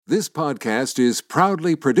This podcast is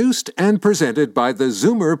proudly produced and presented by the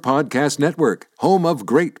Zoomer Podcast Network, home of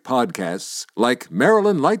great podcasts like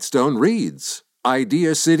Marilyn Lightstone Reads,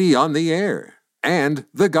 Idea City on the Air, and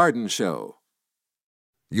The Garden Show.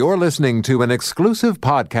 You're listening to an exclusive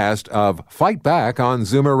podcast of Fight Back on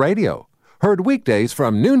Zoomer Radio, heard weekdays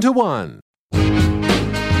from noon to 1.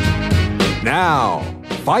 Now,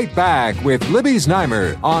 Fight Back with Libby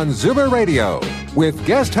Znaimer on Zoomer Radio with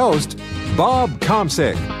guest host Bob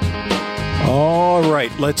Komsic. All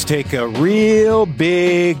right, let's take a real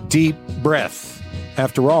big, deep breath.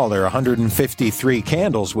 After all, there are 153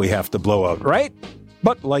 candles we have to blow out, right?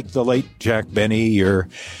 But like the late Jack Benny, you're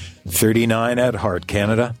 39 at heart,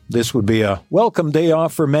 Canada. This would be a welcome day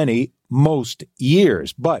off for many, most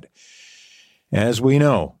years. But as we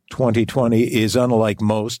know, 2020 is unlike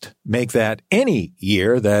most. Make that any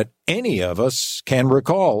year that any of us can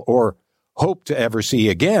recall or hope to ever see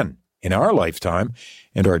again in our lifetime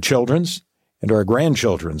and our children's and our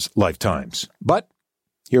grandchildren's lifetimes. But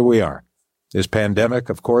here we are. This pandemic,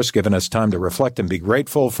 of course, given us time to reflect and be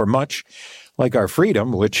grateful for much, like our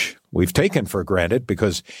freedom, which we've taken for granted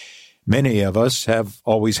because many of us have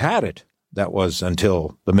always had it. That was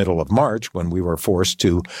until the middle of March when we were forced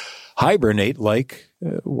to hibernate like,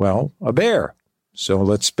 a bear. So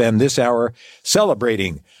let's spend this hour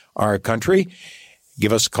celebrating our country.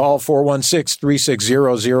 Give us a call,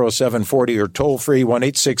 416-360-0740, or toll-free,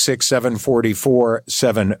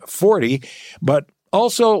 1-866-744-740. But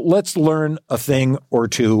also, let's learn a thing or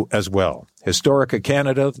two as well. Historica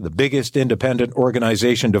Canada, the biggest independent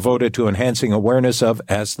organization devoted to enhancing awareness of,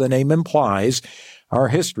 as the name implies, our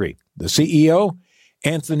history. The CEO,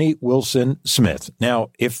 Anthony Wilson Smith. Now,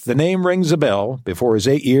 if the name rings a bell, before his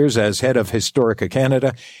 8 years as head of Historica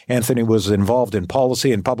Canada, Anthony was involved in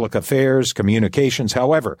policy and public affairs, communications.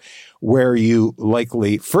 However, where you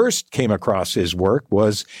likely first came across his work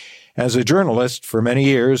was as a journalist for many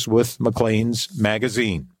years with Maclean's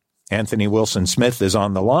magazine. Anthony Wilson Smith is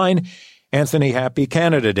on the line. Anthony, happy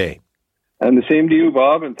Canada Day. And the same to you,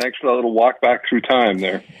 Bob, and thanks for that little walk back through time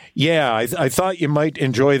there. Yeah, I thought you might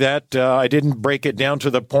enjoy that. I didn't break it down to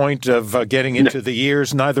the point of getting into the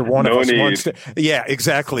years. Neither one of us wants to. Yeah,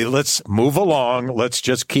 exactly. Let's move along. Let's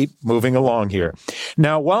just keep moving along here.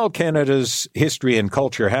 Now, while Canada's history and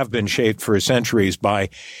culture have been shaped for centuries by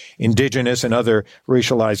Indigenous and other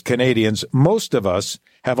racialized Canadians, most of us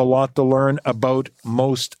have a lot to learn about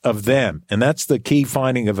most of them. And that's the key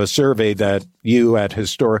finding of a survey that you at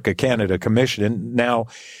Historica Canada commissioned. Now,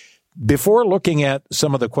 before looking at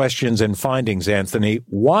some of the questions and findings, Anthony,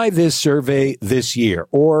 why this survey this year,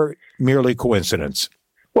 or merely coincidence?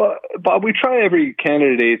 Well, Bob, we try every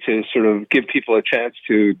Canada Day to sort of give people a chance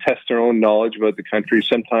to test their own knowledge about the country,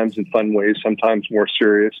 sometimes in fun ways, sometimes more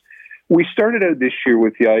serious. We started out this year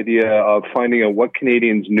with the idea of finding out what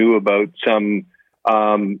Canadians knew about some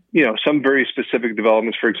very specific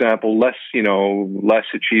developments. For example, less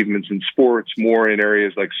achievements in sports, more in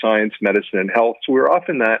areas like science, medicine, and health. So we were off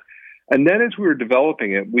in that. And then as we were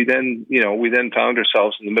developing it, we then found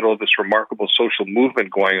ourselves in the middle of this remarkable social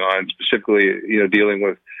movement going on, specifically, dealing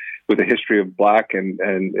with the history of Black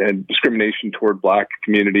and discrimination toward Black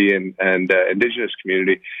community and Indigenous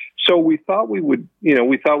community. So we thought we would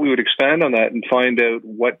expand on that and find out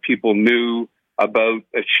what people knew about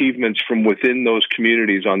achievements from within those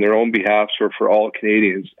communities on their own behalfs or for all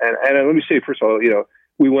Canadians. And let me say, first of all,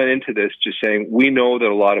 we went into this just saying we know that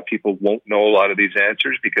a lot of people won't know a lot of these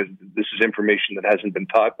answers because this is information that hasn't been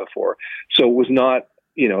taught before. So it was not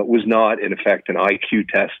in effect an IQ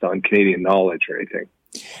test on Canadian knowledge or anything.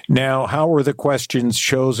 Now, how were the questions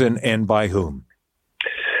chosen and by whom?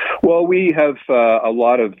 Well, we have a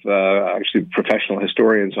lot of actually professional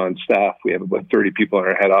historians on staff. We have about 30 people in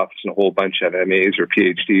our head office and a whole bunch of MAs or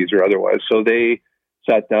PhDs or otherwise. So they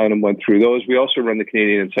sat down and went through those. We also run the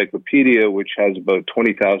Canadian Encyclopedia, which has about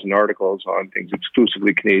 20,000 articles on things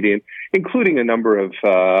exclusively Canadian, including a number of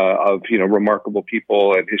remarkable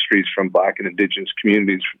people and histories from Black and Indigenous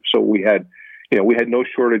communities. So we had no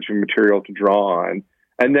shortage of material to draw on.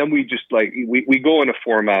 And then we just we go in a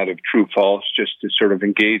format of true false just to sort of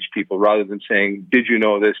engage people rather than saying, did you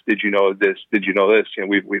know this? Did you know this? Did you know this?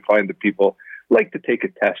 We find that people like to take a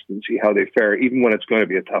test and see how they fare, even when it's going to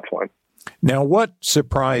be a tough one. Now, what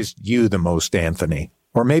surprised you the most, Anthony?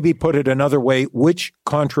 Or maybe put it another way, which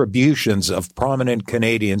contributions of prominent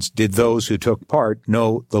Canadians did those who took part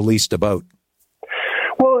know the least about?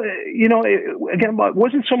 Well, again, it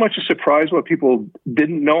wasn't so much a surprise what people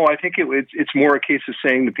didn't know. I think it's more a case of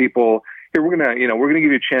saying to people, here, we're gonna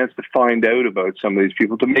give you a chance to find out about some of these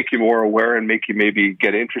people to make you more aware and make you maybe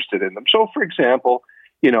get interested in them. So, for example,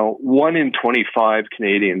 1 in 25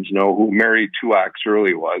 Canadians know who Mary Tuak's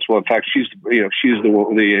early was. Well, in fact, she's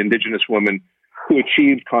the Indigenous woman who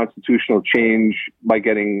achieved constitutional change by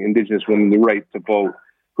getting Indigenous women the right to vote,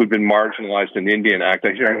 who'd been marginalized in the Indian Act.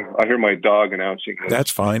 I hear my dog announcing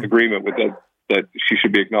that's fine agreement with that she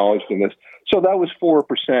should be acknowledged in this. So that was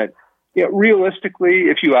 4%. Realistically,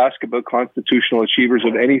 if you ask about constitutional achievers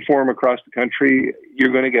of any form across the country,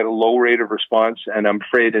 you're going to get a low rate of response. And I'm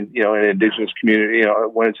afraid, in an Indigenous community,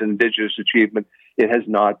 when it's an Indigenous achievement, it has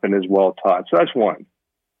not been as well taught. So that's one.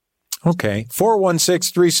 Okay.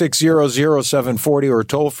 416-360-0740 or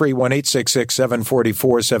toll free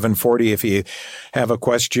 1-866-744-740 if you have a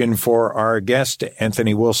question for our guest,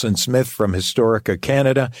 Anthony Wilson-Smith from Historica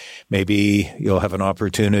Canada. Maybe you'll have an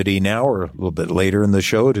opportunity now or a little bit later in the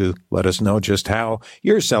show to let us know just how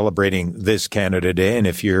you're celebrating this Canada Day and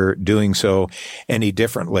if you're doing so any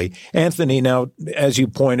differently. Anthony, now, as you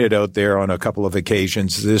pointed out there on a couple of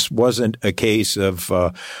occasions, this wasn't a case of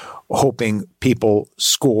hoping people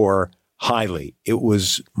score highly. It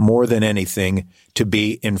was more than anything to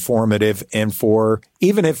be informative, and for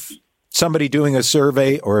even if somebody doing a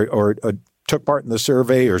survey or took part in the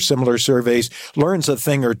survey or similar surveys learns a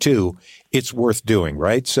thing or two, it's worth doing,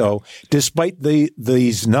 right? So despite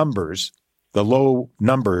these numbers, the low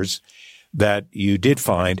numbers that you did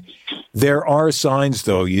find, there are signs,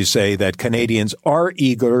 though, you say, that Canadians are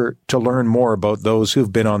eager to learn more about those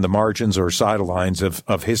who've been on the margins or sidelines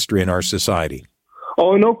of history in our society.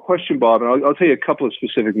 Oh, no question, Bob. And I'll tell you a couple of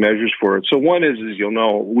specific measures for it. So one is, as you'll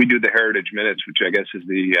know, we do the Heritage Minutes, which I guess is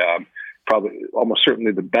the probably almost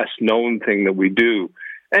certainly the best known thing that we do.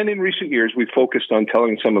 And in recent years, we focused on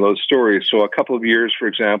telling some of those stories. So a couple of years, for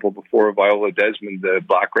example, before Viola Desmond, the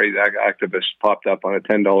Black rights activist, popped up on a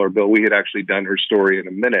 $10 bill, we had actually done her story in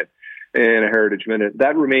a minute, in a Heritage Minute.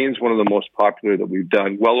 That remains one of the most popular that we've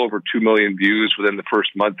done. Well over 2 million views within the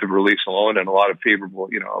first month of release alone, and a lot of favorable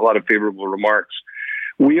remarks.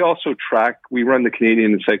 We also we run the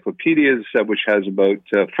Canadian Encyclopedias, which has about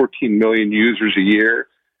 14 million users a year.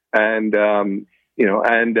 And,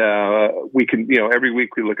 we can, every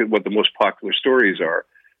week we look at what the most popular stories are.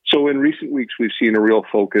 So in recent weeks, we've seen a real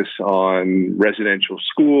focus on residential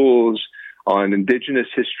schools, on Indigenous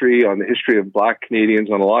history, on the history of Black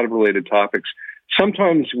Canadians, on a lot of related topics.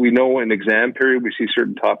 Sometimes we know in exam period, we see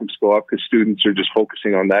certain topics go up because students are just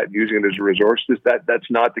focusing on that, using it as a resource.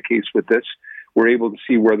 That's not the case with this. We're able to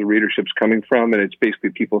see where the readership's coming from, and it's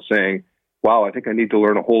basically people saying, wow, I think I need to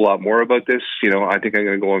learn a whole lot more about this. I think I'm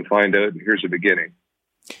going to go and find out, and here's the beginning.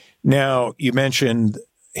 Now, you mentioned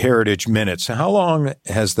Heritage Minutes. How long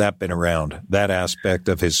has that been around, that aspect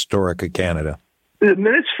of Historica Canada? The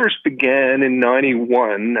minutes first began in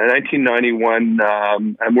 1991,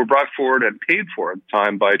 and were brought forward and paid for at the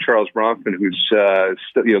time by Charles Bronfman, who's the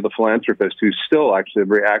philanthropist, who's still actually a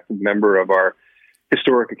very active member of our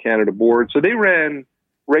Historica Canada board. So they ran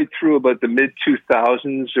right through about the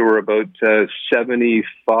mid-2000s. There were about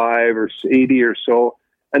 75 or 80 or so,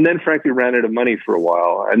 and then frankly ran out of money for a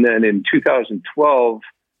while. And then in 2012,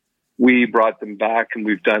 we brought them back, and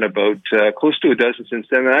we've done about close to a dozen since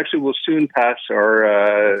then. And actually, we'll soon pass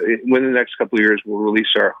within the next couple of years, we'll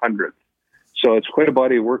release our 100th. So it's quite a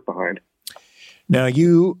body of work behind. Now,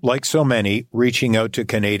 you, like so many, reaching out to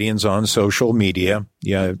Canadians on social media.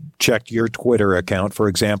 You checked your Twitter account. For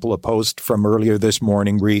example, a post from earlier this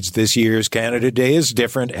morning reads, "This year's Canada Day is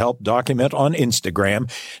different. Help document on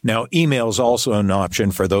Instagram." Now, email is also an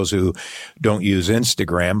option for those who don't use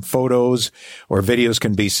Instagram. Photos or videos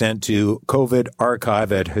can be sent to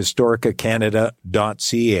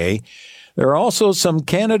covidarchive@historicacanada.ca. There are also some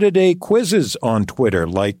Canada Day quizzes on Twitter,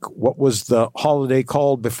 like what was the holiday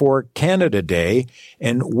called before Canada Day,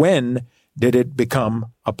 and when did it become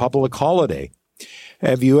a public holiday?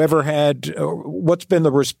 Have you ever had? What's been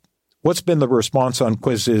the response on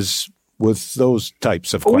quizzes with those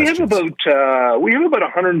types of questions? We have about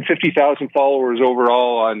 150,000 followers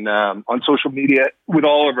overall on social media with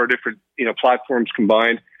all of our different platforms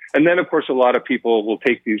combined. And then, of course, a lot of people will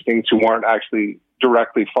take these things who aren't actually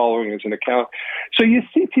directly following as an account. So you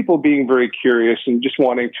see people being very curious and just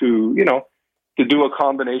wanting to do a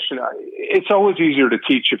combination. It's always easier to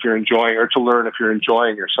teach if you're enjoying, or to learn if you're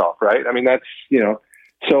enjoying yourself, right? I mean, that's,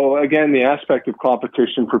 so again, the aspect of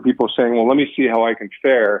competition for people saying, well, let me see how I can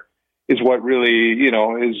fare, is what really,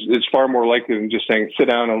 is far more likely than just saying, sit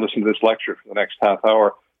down and listen to this lecture for the next half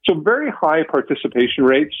hour. So very high participation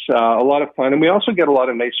rates, a lot of fun. And we also get a lot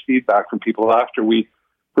of nice feedback from people after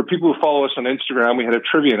for people who follow us on Instagram, we had a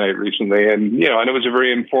trivia night recently, and and it was a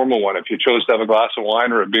very informal one. If you chose to have a glass of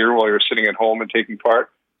wine or a beer while you were sitting at home and taking part,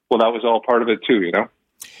 well, that was all part of it too,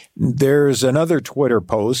 There's another Twitter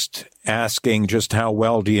post asking just how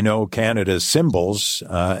well do you know Canada's symbols,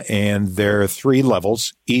 and there are 3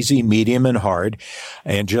 levels, easy, medium, and hard.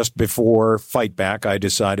 And just before Fight Back, I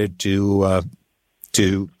decided to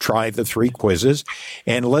try the 3 quizzes.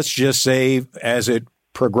 And let's just say as it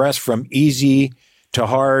progressed from easy to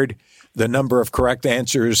hard, the number of correct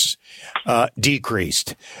answers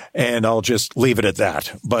decreased, and I'll just leave it at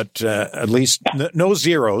that. But at least no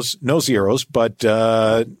zeros, but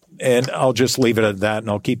and I'll just leave it at that, and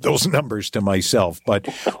I'll keep those numbers to myself. But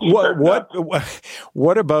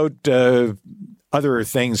what about other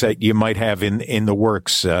things that you might have in the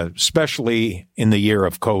works, especially in the year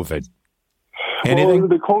of COVID? Anything?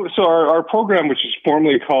 Well, so our program, which is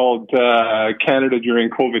formally called Canada During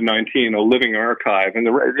COVID-19, a living archive, and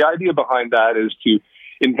the idea behind that is to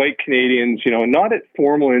invite Canadians, not at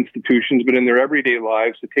formal institutions, but in their everyday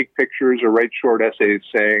lives, to take pictures or write short essays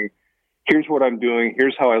saying, here's what I'm doing,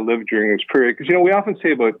 here's how I lived during this period. Because, we often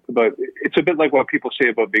say about it's a bit like what people say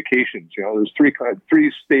about vacations. There's three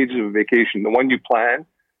stages of a vacation: the one you plan,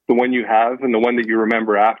 the one you have, and the one that you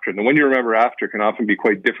remember after. And the one you remember after can often be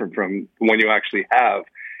quite different from the one you actually have,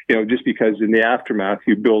 just because in the aftermath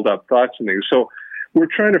you build up thoughts and things. So we're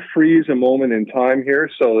trying to freeze a moment in time here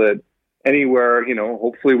so that anywhere,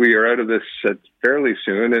 hopefully we are out of this fairly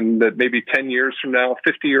soon, and that maybe 10 years from now,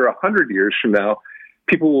 50 or 100 years from now,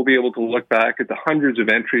 people will be able to look back at the hundreds of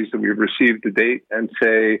entries that we've received to date and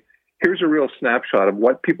say, here's a real snapshot of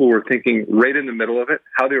what people were thinking right in the middle of it,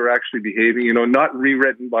 how they were actually behaving, not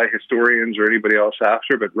rewritten by historians or anybody else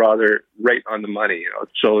after, but rather right on the money.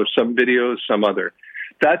 So some videos, some other.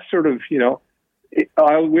 That's sort of,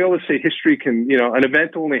 we always say history can, an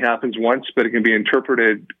event only happens once, but it can be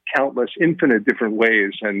interpreted infinite different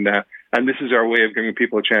ways. And this is our way of giving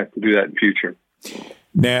people a chance to do that in future.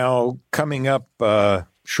 Now, coming up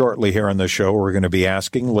shortly here on the show, we're going to be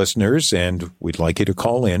asking listeners, and we'd like you to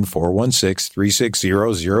call in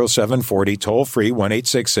 416-360-0740, toll free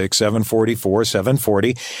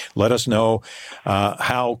 1-866-744-740. Let us know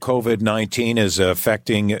how COVID-19 is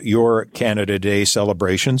affecting your Canada Day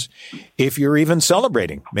celebrations. If you're even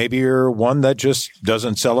celebrating, maybe you're one that just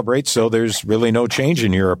doesn't celebrate, so there's really no change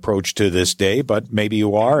in your approach to this day, but maybe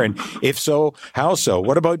you are. And if so, how so?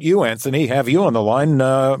 What about you, Anthony? Have you on the line?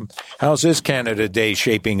 How's this Canada Day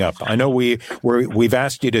shaping up? I know we've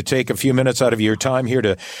asked you to take a few minutes out of your time here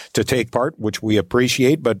to take part, which we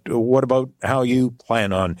appreciate, but what about how you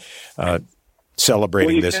plan on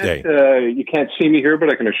celebrating this day? You can't see me here,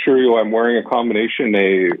 but I can assure you I'm wearing a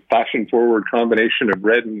fashion-forward combination of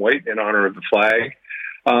red and white in honor of the flag.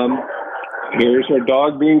 Here's our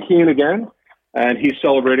dog being keen again, and he's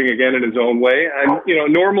celebrating again in his own way. And,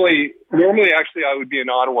 normally, actually, I would be in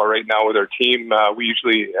Ottawa right now with our team. We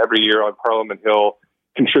usually, every year on Parliament Hill,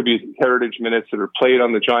 contribute heritage minutes that are played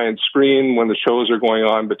on the giant screen when the shows are going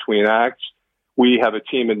on between acts. We have a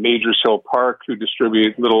team at Majors Hill Park who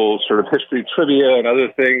distribute little sort of history trivia and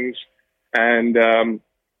other things. And, and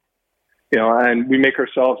we make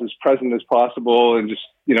ourselves as present as possible and just,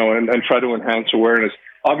 and try to enhance awareness.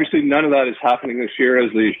 Obviously, none of that is happening this year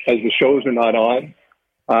as the shows are not on.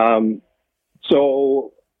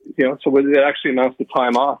 So it actually announced the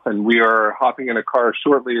time off, and we are hopping in a car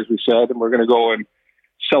shortly, as we said, and we're going to go and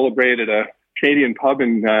celebrate at a Canadian pub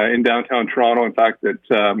in downtown Toronto. In fact, that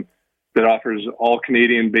offers all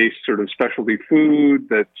Canadian-based sort of specialty food,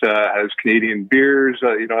 that has Canadian beers,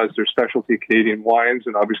 as their specialty Canadian wines,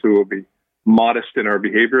 and obviously we'll be modest in our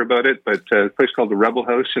behavior about it. But a place called the Rebel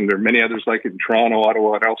House, and there are many others like it in Toronto,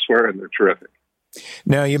 Ottawa, and elsewhere, and they're terrific.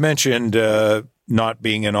 Now, you mentioned not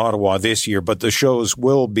being in Ottawa this year, but the shows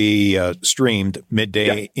will be streamed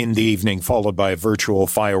midday in the evening, followed by virtual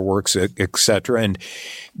fireworks, et cetera. And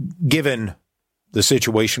given the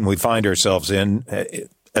situation we find ourselves in,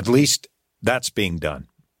 at least that's being done.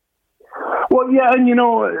 Well, yeah, and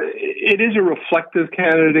it is a reflective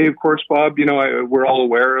Canada Day, of course, Bob. We're all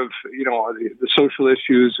aware of the social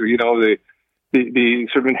issues, the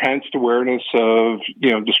sort of enhanced awareness of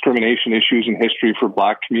discrimination issues in history for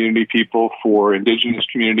Black community people, for Indigenous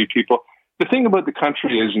community people. The thing about the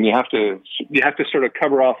country is, and you have to sort of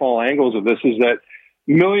cover off all angles of this, is that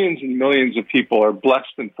millions and millions of people are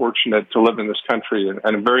blessed and fortunate to live in this country, and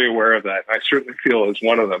I'm very aware of that. I certainly feel as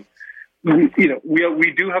one of them.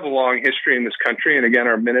 We do have a long history in this country, and again,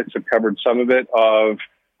 our minutes have covered some of it, of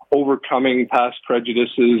overcoming past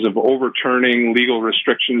prejudices, of overturning legal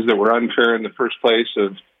restrictions that were unfair in the first place,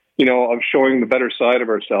 of showing the better side of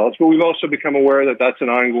ourselves. But we've also become aware that that's an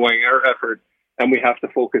ongoing effort, and we have to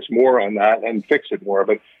focus more on that and fix it more.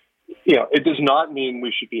 But it does not mean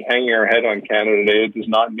we should be hanging our head on Canada Day. It does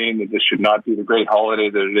not mean that this should not be the great holiday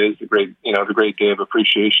that it is, the great day of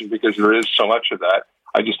appreciation, because there is so much of that.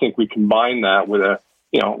 I just think we combine that with a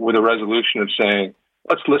resolution of saying,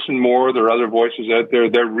 let's listen more. There are other voices out there.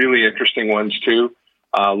 They're really interesting ones too.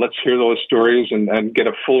 Let's hear those stories and get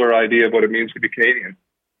a fuller idea of what it means to be Canadian.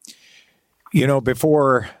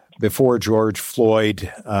 Before George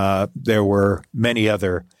Floyd, there were many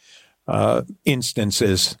other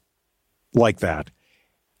instances like that.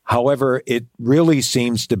 However, it really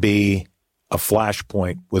seems to be a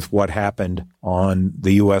flashpoint with what happened on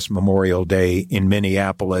the U.S. Memorial Day in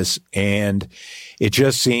Minneapolis, and it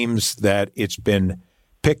just seems that it's been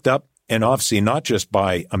picked up, and obviously not just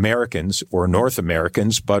by Americans or North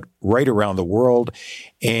Americans, but right around the world.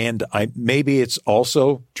 And maybe it's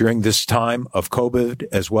also during this time of COVID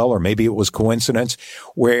as well, or maybe it was coincidence,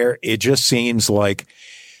 where it just seems like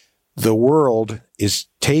the world is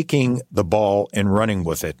taking the ball and running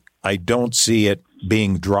with it. I don't see it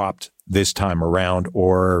being dropped this time around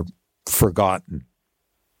or forgotten.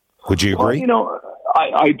 Would you agree? Well,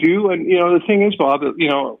 I do. And, the thing is, Bob,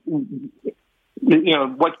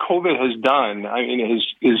 what COVID has done,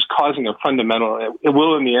 is causing it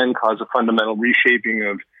will in the end cause a fundamental reshaping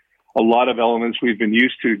of a lot of elements we've been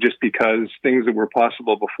used to, just because things that were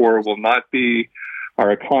possible before will not be.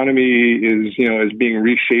 Our economy is being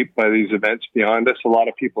reshaped by these events beyond us. A lot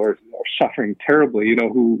of people are suffering terribly,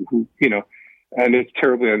 and it's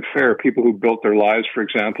terribly unfair. People who built their lives, for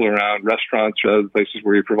example, around restaurants or other places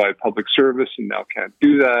where you provide public service and now can't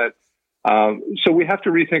do that. So we have to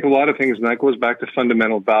rethink a lot of things, and that goes back to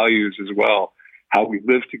fundamental values as well. How we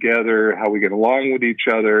live together, how we get along with each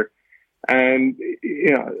other. And,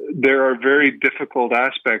 there are very difficult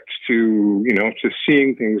aspects to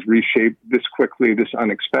seeing things reshape this quickly, this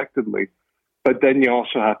unexpectedly. But then you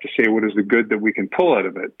also have to say, what is the good that we can pull out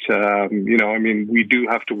of it? We do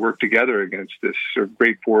have to work together against this sort of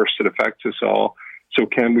great force that affects us all. So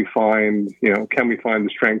can we find the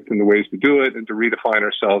strength and the ways to do it and to redefine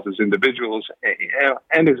ourselves as individuals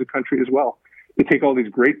and as a country as well? To take all these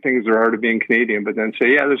great things there are to being Canadian, but then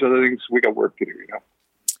say, there's other things we got work to do,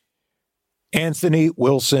 Anthony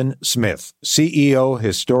Wilson Smith, CEO,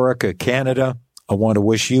 Historica Canada. I want to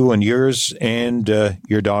wish you and yours and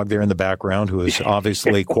your dog there in the background, who is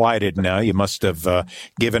obviously quieted now. You must have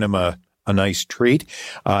given him a nice treat.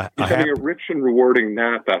 He's having a rich and rewarding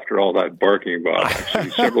nap after all that barking, Bob.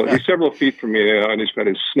 Actually, he's several feet from me now, and he's got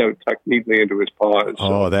his snout tucked neatly into his paws.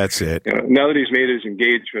 So, that's it. Now that he's made his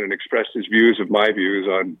engagement and expressed his views of my views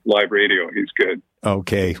on live radio, he's good.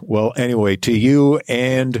 Okay. Well, anyway, to you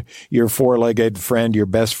and your four-legged friend, your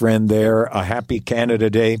best friend there, a happy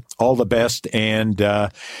Canada Day. All the best, and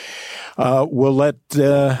we'll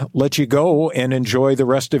let you go and enjoy the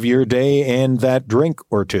rest of your day and that drink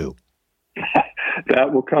or two.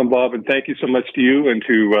 That will come, Bob, and thank you so much to you and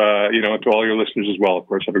to all your listeners as well. Of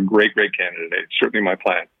course, have a great Canada Day. It's certainly my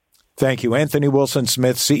plan. Thank you. Anthony Wilson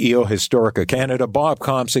Smith, CEO, Historica Canada. Bob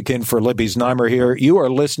Komsic in for Libby Znaimer here. You are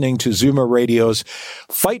listening to Zoomer Radio's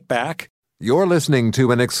Fight Back. You're listening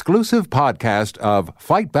to an exclusive podcast of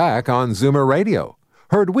Fight Back on Zoomer Radio.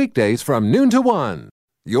 Heard weekdays from noon to 1.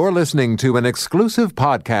 You're listening to an exclusive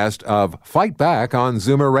podcast of Fight Back on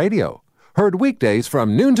Zoomer Radio. Heard weekdays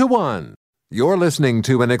from noon to 1. You're listening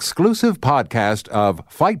to an exclusive podcast of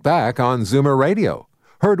Fight Back on Zoomer Radio.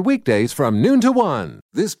 Heard weekdays from noon to 1.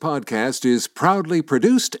 This podcast is proudly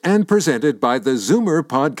produced and presented by the Zoomer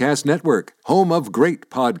Podcast Network, home of great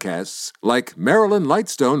podcasts like Marilyn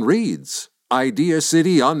Lightstone Reads, Idea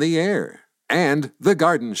City on the Air, and The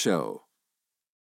Garden Show.